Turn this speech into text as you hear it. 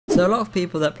So a lot of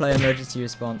people that play Emergency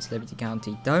Response Liberty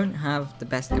County don't have the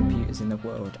best computers in the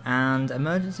world, and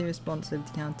Emergency Response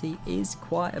Liberty County is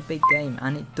quite a big game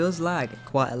and it does lag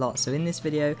quite a lot. So in this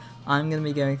video I'm going to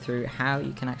be going through how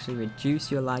you can actually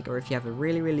reduce your lag, or if you have a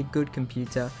really good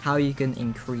computer, how you can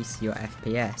increase your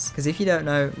FPS. Because if you don't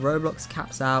know, Roblox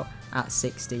caps out at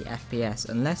 60 FPS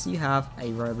unless you have a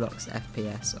Roblox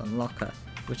FPS Unlocker,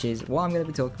 which is what I'm going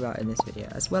to be talking about in this video,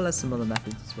 as well as some other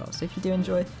methods as well. So if you do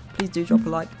enjoy, please do drop a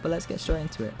like, but let's get straight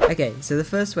into it. Okay, so the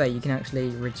first way you can actually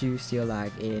reduce your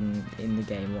lag in the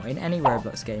game, or in any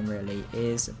Roblox game really,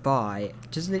 is by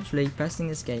just literally pressing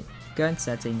escape, go into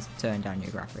settings, turn down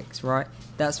your graphics, right?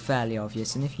 That's fairly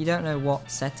obvious, and if you don't know what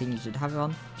setting you should have it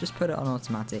on, just put it on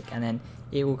automatic, and then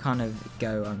it will kind of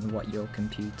go on what your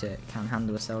computer can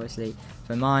handle. So obviously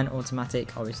for mine,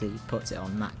 automatic obviously puts it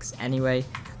on max anyway,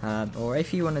 or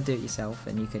if you want to do it yourself,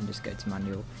 then you can just go to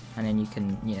manual and then you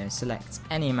can, you know, select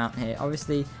any amount here.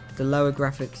 Obviously the lower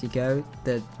graphics you go,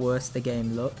 the worse the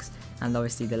game looks, and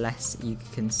obviously the less you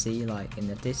can see like in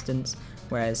the distance.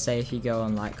 Whereas say if you go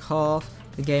on like half,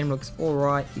 the game looks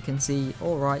alright, you can see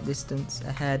alright distance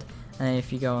ahead. And then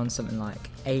if you go on something like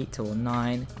 8 or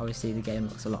 9, obviously the game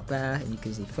looks a lot better and you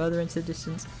can see further into the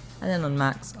distance. And then on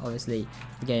max, obviously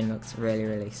the game looks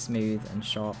really smooth and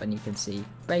sharp, and you can see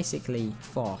basically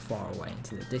far away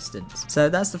into the distance. So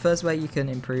that's the first way you can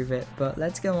improve it, but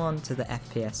let's go on to the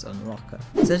FPS Unlocker.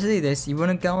 So to do this, you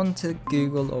want to go on to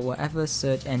Google or whatever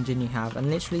search engine you have and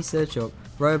literally search up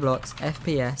Roblox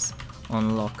FPS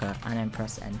Unlocker and then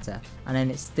press enter, and then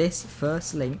it's this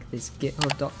first link, this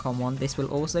github.com one. This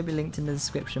will also be linked in the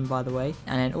description, by the way,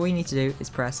 and then all you need to do is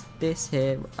press this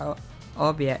here,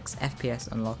 RBX FPS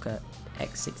Unlocker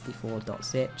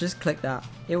x64.zip. Just click that,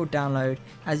 it will download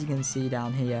as you can see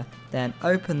down here, then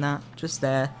open that just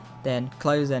there, then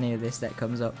close any of this that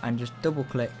comes up and just double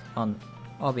click on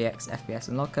RBX FPS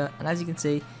Unlocker, and as you can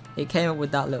see it came up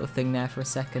with that little thing there for a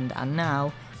second, and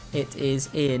now it is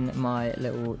in my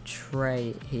little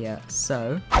tray here.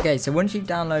 So okay, so once you've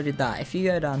downloaded that, if you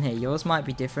go down here, yours might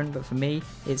be different, but for me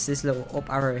it's this little up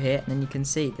arrow here, and then you can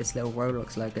see this little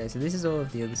Roblox logo. So this is all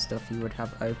of the other stuff you would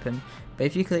have open, but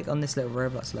if you click on this little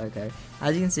Roblox logo,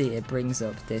 as you can see it brings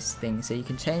up this thing. So you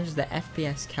can change the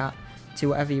FPS cap to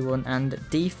whatever you want, and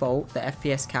default the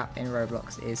FPS cap in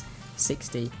Roblox is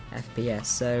 60 FPS.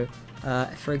 So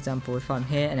for example, if I'm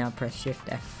here and I press shift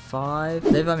F5,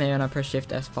 so if I'm here and I press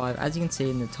shift F5, as you can see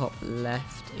in the top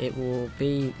left, it will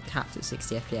be capped at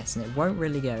 60 FPS and it won't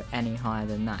really go any higher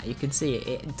than that. You can see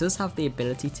it does have the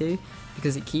ability to,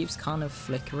 because it keeps kind of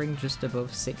flickering just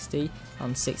above 60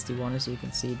 on 61, as you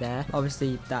can see there.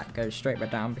 Obviously that goes straight back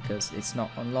down because it's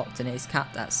not unlocked and it is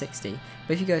capped at 60.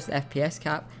 But if you go to the FPS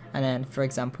cap and then for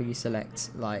example you select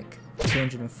like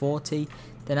 240,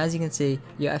 then as you can see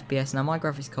your FPS, now my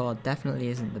graphics card definitely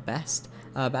isn't the best,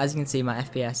 but as you can see my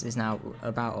FPS is now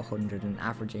about 100 and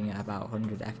averaging at about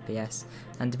 100 FPS,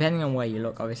 and depending on where you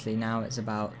look, obviously now it's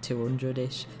about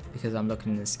 200ish because I'm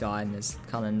looking in the sky and there's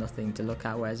kind of nothing to look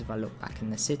at, whereas if I look back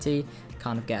in the city,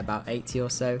 kind of get about 80 or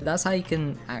so. But that's how you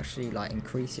can actually like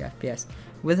increase your FPS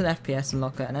with an FPS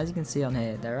Unlocker. And as you can see on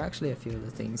here, there are actually a few other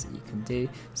things that you can do.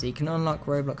 So you can unlock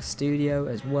Roblox Studio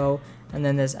as well, and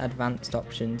then there's advanced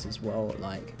options as well,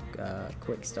 like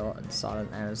quick start and silent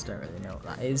errors. Don't really know what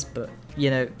that is, but you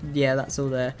know, yeah, that's all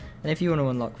there. And if you want to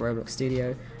unlock Roblox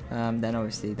Studio, then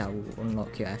obviously that will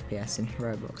unlock your FPS in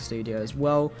Roblox Studio as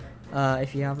well,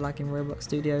 if you have like in Roblox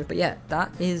Studio. But yeah,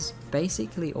 that is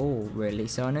basically all really.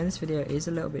 So I know this video is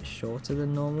a little bit shorter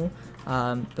than normal,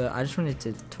 but I just wanted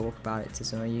to talk about it to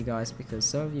some of you guys because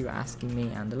some of you were asking me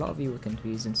and a lot of you were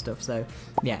confused and stuff. So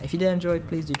yeah, if you did enjoy,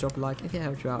 please do drop a like. If it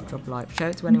helped you out, drop a like, share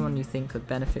it to anyone you think could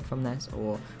benefit from this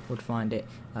or would find it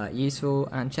useful,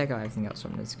 and check out everything else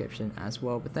from the description as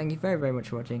well. But thank you very much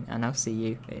for watching, and I'll see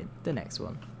you in the next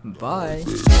one. Bye.